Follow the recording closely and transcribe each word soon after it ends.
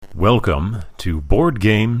Welcome to Board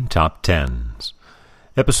Game Top Tens,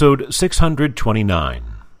 episode 629,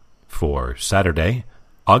 for Saturday,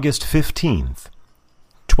 August 15th,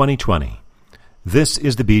 2020. This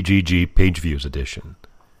is the BGG Page Views edition.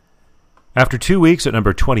 After 2 weeks at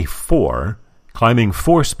number 24, climbing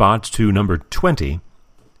 4 spots to number 20,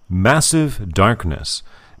 Massive Darkness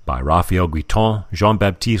by Raphael Guiton,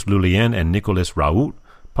 Jean-Baptiste Lulien, and Nicolas Raoult,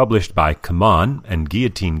 published by Kaman and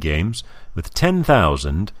Guillotine Games, with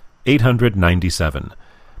 10,897.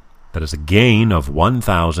 That is a gain of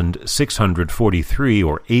 1,643,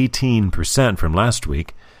 or 18% from last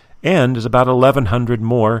week, and is about 1,100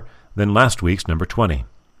 more than last week's number 20.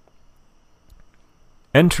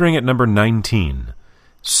 Entering at number 19,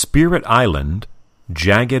 Spirit Island,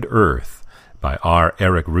 Jagged Earth by R.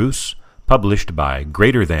 Eric Roos, published by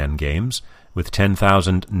Greater Than Games, with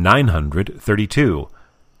 10,932.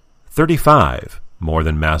 35 more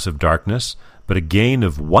than Massive Darkness, but a gain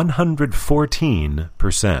of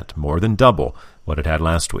 114%, more than double what it had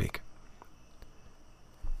last week.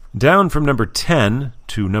 Down from number 10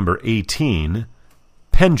 to number 18,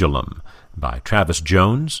 Pendulum by Travis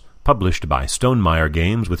Jones, published by Stonemaier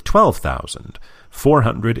Games, with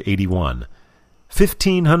 12,481.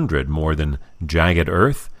 1,500 more than Jagged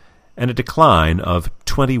Earth, and a decline of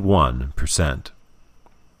 21%.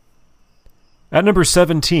 At number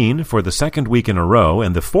 17, for the second week in a row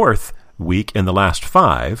and the fourth week in the last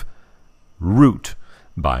 5, Root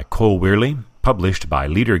by Cole Wehrle, published by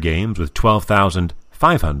Leader Games, with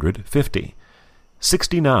 12,550.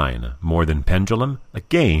 69 more than Pendulum, a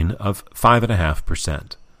gain of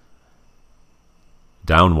 5.5%.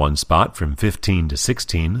 Down 1 spot from 15 to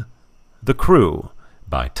 16, The Crew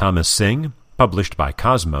by Thomas Singh, published by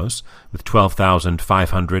Cosmos, with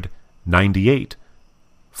 12,598.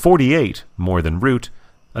 48 more than Root,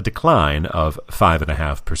 a decline of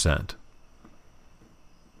 5.5%.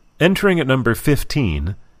 Entering at number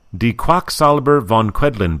 15, Die Quacksalber von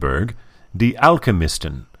Quedlinburg, Die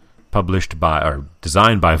Alchemisten,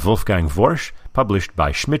 designed by Wolfgang Worsch, published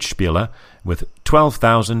by Schmidt-Spiele, with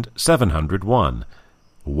 12,701.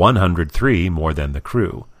 103 more than The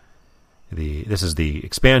Crew. This is the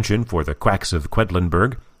expansion for the Quacks of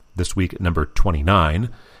Quedlinburg, this week at number 29,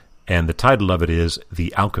 and the title of it is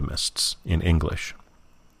The Alchemists in English.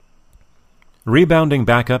 Rebounding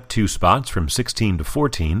back up 2 spots from 16 to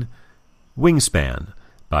 14, Wingspan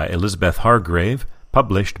by Elizabeth Hargrave,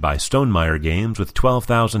 published by Stonemaier Games, with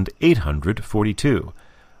 12,842.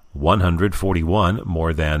 141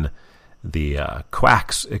 more than the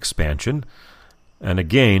Quacks expansion, and a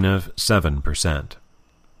gain of 7%.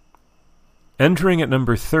 Entering at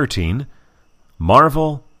number 13,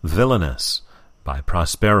 Marvel Villainous by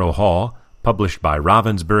Prospero Hall, published by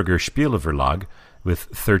Ravensburger Spieleverlag, with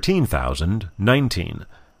 13,019.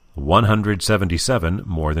 177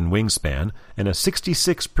 more than Wingspan, and a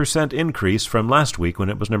 66% increase from last week when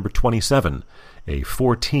it was number 27, a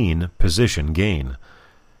 14-position gain.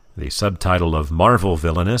 The subtitle of Marvel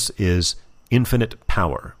Villainous is Infinite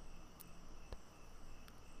Power.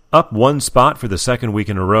 Up 1 spot for the second week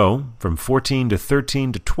in a row, from 14 to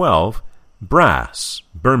 13 to 12, Brass,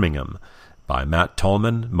 Birmingham, by Matt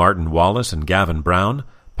Tolman, Martin Wallace, and Gavin Brown,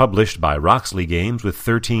 published by Roxley Games, with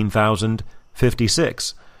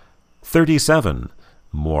 13,056. 37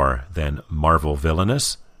 more than Marvel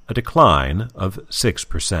Villainous, a decline of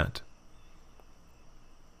 6%.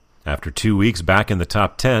 After 2 weeks back in the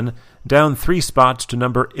top 10, down 3 spots to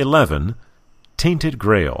number 11, Tainted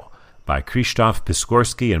Grail by Krzysztof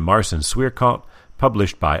Piskorski and Marcin Swierkot,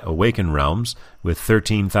 published by Awaken Realms, with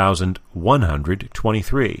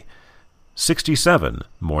 13,123. 67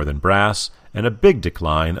 more than Brass, and a big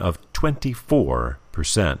decline of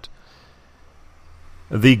 24%.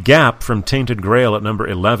 The gap from Tainted Grail at number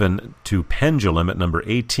 11 to Pendulum at number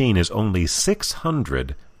 18 is only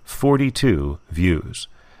 642 views,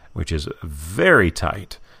 which is very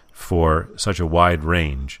tight for such a wide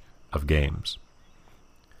range of games.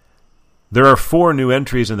 There are 4 new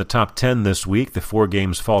entries in the top 10 this week, the 4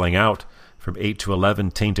 games falling out: from 8 to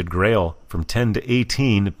 11, Tainted Grail; from 10 to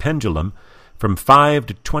 18, Pendulum; from 5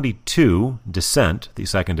 to 22, Descent, the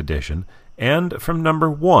second edition; and from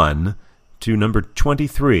number 1 to number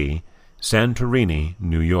 23, Santorini,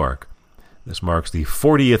 New York. This marks the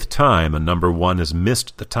 40th time a number 1 has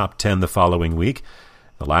missed the top 10 the following week.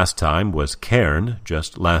 The last time was Cairn,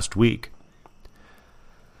 just last week.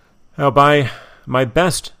 Now, by my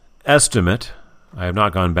best estimate, I have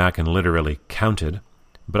not gone back and literally counted,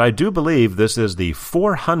 but I do believe this is the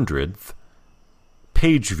 400th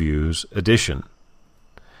Page Views edition.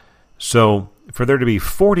 So, for there to be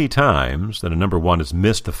 40 times that a number 1 is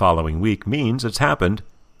missed the following week means it's happened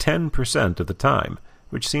 10% of the time.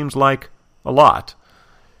 which seems like a lot.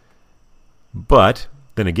 But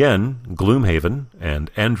then again, Gloomhaven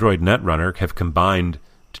and Android Netrunner have combined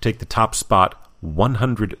to take the top spot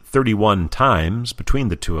 131 times between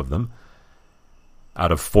the two of them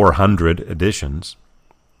out of 400 editions.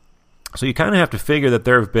 So you kind of have to figure that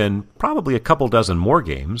there have been probably a couple dozen more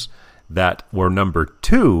games that were number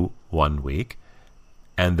 2 one week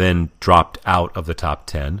and then dropped out of the top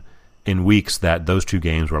 10 in weeks that those two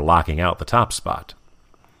games were locking out the top spot.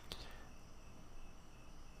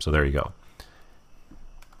 So there you go.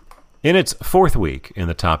 In its 4th week in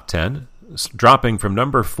the top 10, dropping from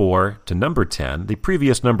number 4 to number 10, the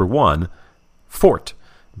previous number 1, Fort,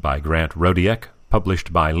 by Grant Rodiek,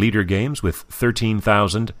 published by Leader Games with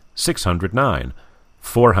 13,609,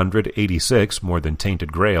 486 more than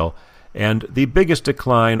Tainted Grail, and the biggest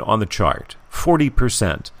decline on the chart,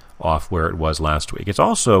 40% off where it was last week. It's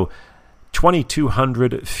also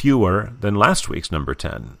 2,200 fewer than last week's number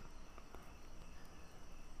 10.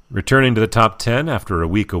 Returning to the top 10 after a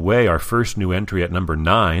week away, our first new entry at number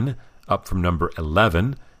 9, up from number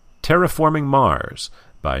 11, Terraforming Mars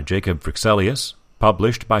by Jacob Frixelius,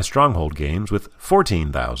 published by Stronghold Games with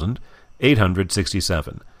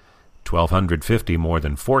 14,867, 1,250 more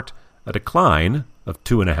than Fort, a decline of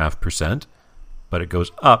 2.5%, but it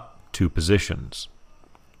goes up 2 positions.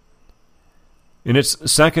 In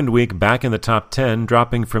its second week back in the top 10,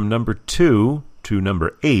 dropping from number 2 to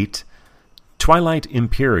number 8, Twilight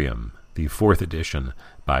Imperium, the 4th edition,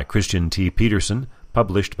 by Christian T. Peterson,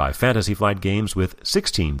 published by Fantasy Flight Games with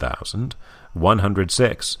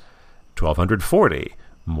 16,106, 1,240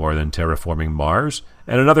 more than Terraforming Mars,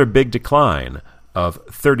 and another big decline of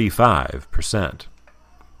 35%.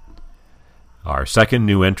 Our second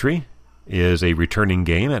new entry is a returning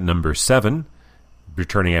game at number 7,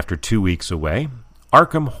 returning after 2 weeks away,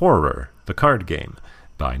 Arkham Horror, the card game,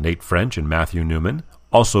 by Nate French and Matthew Newman,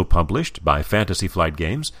 also published by Fantasy Flight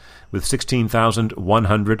Games, with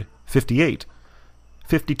 16,158,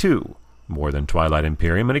 52 more than Twilight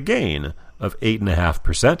Imperium, and a gain of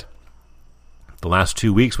 8.5%. The last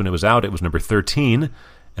 2 weeks when it was out, it was number 13,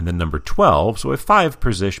 and then number 12, so a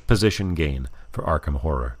 5-position gain for Arkham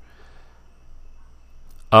Horror.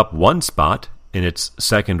 Up 1 spot in its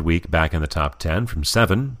second week back in the top 10, from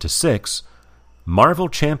 7 to 6, Marvel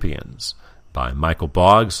Champions, by Michael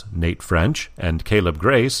Boggs, Nate French, and Caleb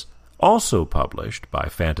Grace, also published by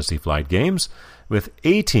Fantasy Flight Games, with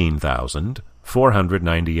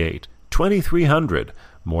 18,498, 2,300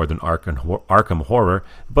 more than Arkham Horror,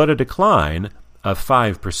 but a decline of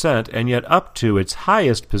 5%, and yet up to its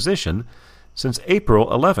highest position since April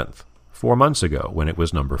 11th, 4 months ago, when it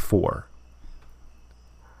was number 4.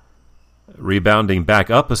 Rebounding back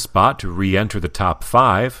up a spot to re-enter the top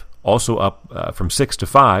 5, also up from 6 to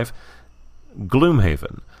 5,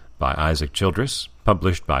 Gloomhaven, by Isaac Childress,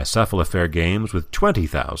 published by Cephalofair Games with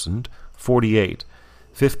 20,048,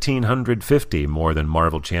 1,550 more than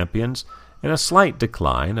Marvel Champions, and a slight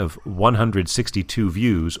decline of 162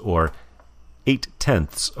 views, or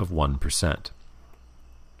 0.8%.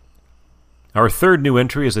 Our third new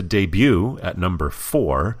entry is a debut at number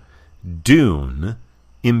 4, Dune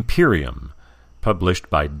Imperium, published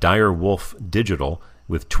by Dire Wolf Digital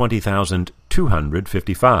with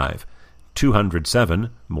 20,255, 207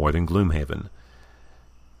 more than Gloomhaven.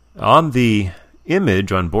 On the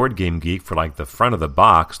image on Board Game Geek for the front of the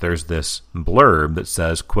box, there's this blurb that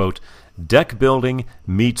says, quote, "Deck building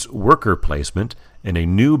meets worker placement in a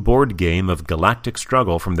new board game of galactic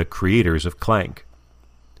struggle from the creators of Clank."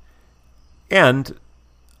 And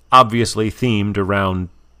obviously themed around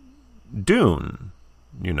Dune,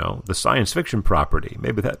 the science fiction property.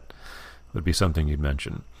 Maybe that would be something you'd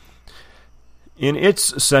mention. In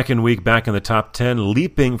its second week back in the top 10,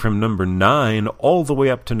 leaping from number 9 all the way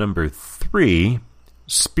up to number 3,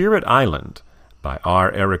 Spirit Island by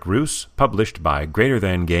R. Eric Roos, published by Greater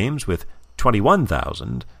Than Games with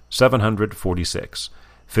 21,746,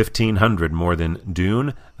 1,500 more than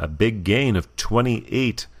Dune, a big gain of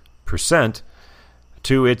 28%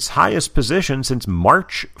 to its highest position since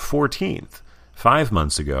March 14th, 5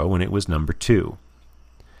 months ago, when it was number 2.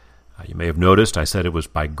 You may have noticed I said it was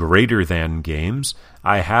by Greater Than Games.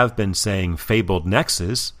 I have been saying Fabled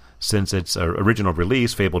Nexus since its original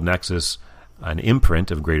release. Fabled Nexus, an imprint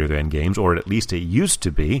of Greater Than Games, or at least it used to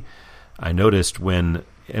be. I noticed when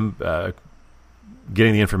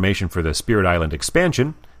getting the information for the Spirit Island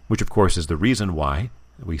expansion, which of course is the reason why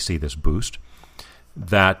we see this boost,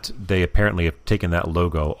 that they apparently have taken that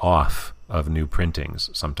logo off of new printings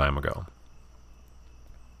some time ago.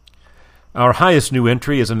 Our highest new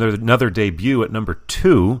entry is another debut at number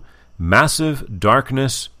 2, Massive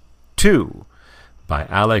Darkness 2, by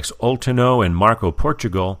Alex Olteno and Marco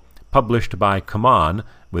Portugal, published by Kaman,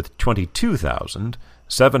 with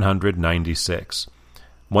 22,796.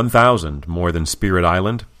 1,000 more than Spirit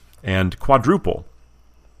Island, and quadruple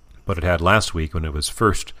what it had last week when it was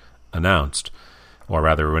first announced, or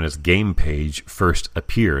rather when its game page first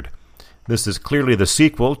appeared. This is clearly the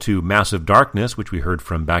sequel to Massive Darkness, which we heard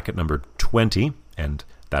from back at number 20, and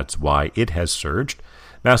that's why it has surged.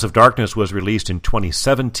 Massive Darkness was released in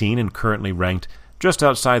 2017 and currently ranked just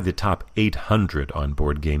outside the top 800 on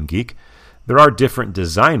Board Game Geek. There are different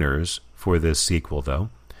designers for this sequel,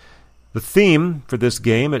 though. The theme for this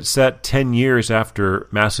game, it's set 10 years after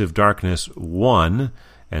Massive Darkness 1,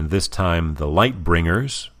 and this time the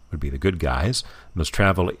Lightbringers, would be the good guys, must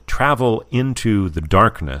travel into the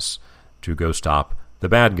darkness to go stop the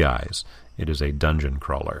bad guys. It is a dungeon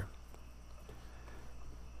crawler.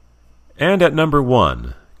 And at number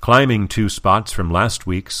 1, climbing 2 spots from last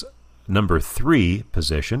week's number 3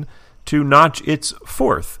 position to notch its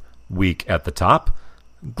 4th week at the top,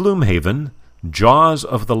 Gloomhaven, Jaws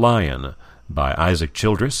of the Lion, by Isaac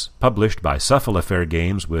Childress, published by Cephalofair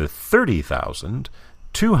Games, with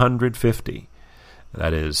 30,250.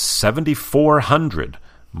 That is 7,400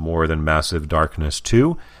 more than Massive Darkness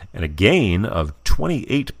 2, and a gain of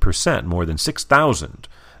 28%, more than 6,000,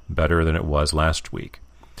 better than it was last week.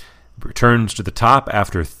 It returns to the top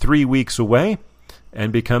after 3 weeks away,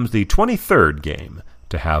 and becomes the 23rd game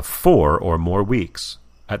to have 4 or more weeks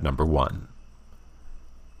at number 1.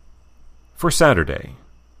 For Saturday,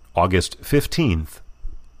 August 15th,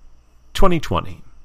 2020.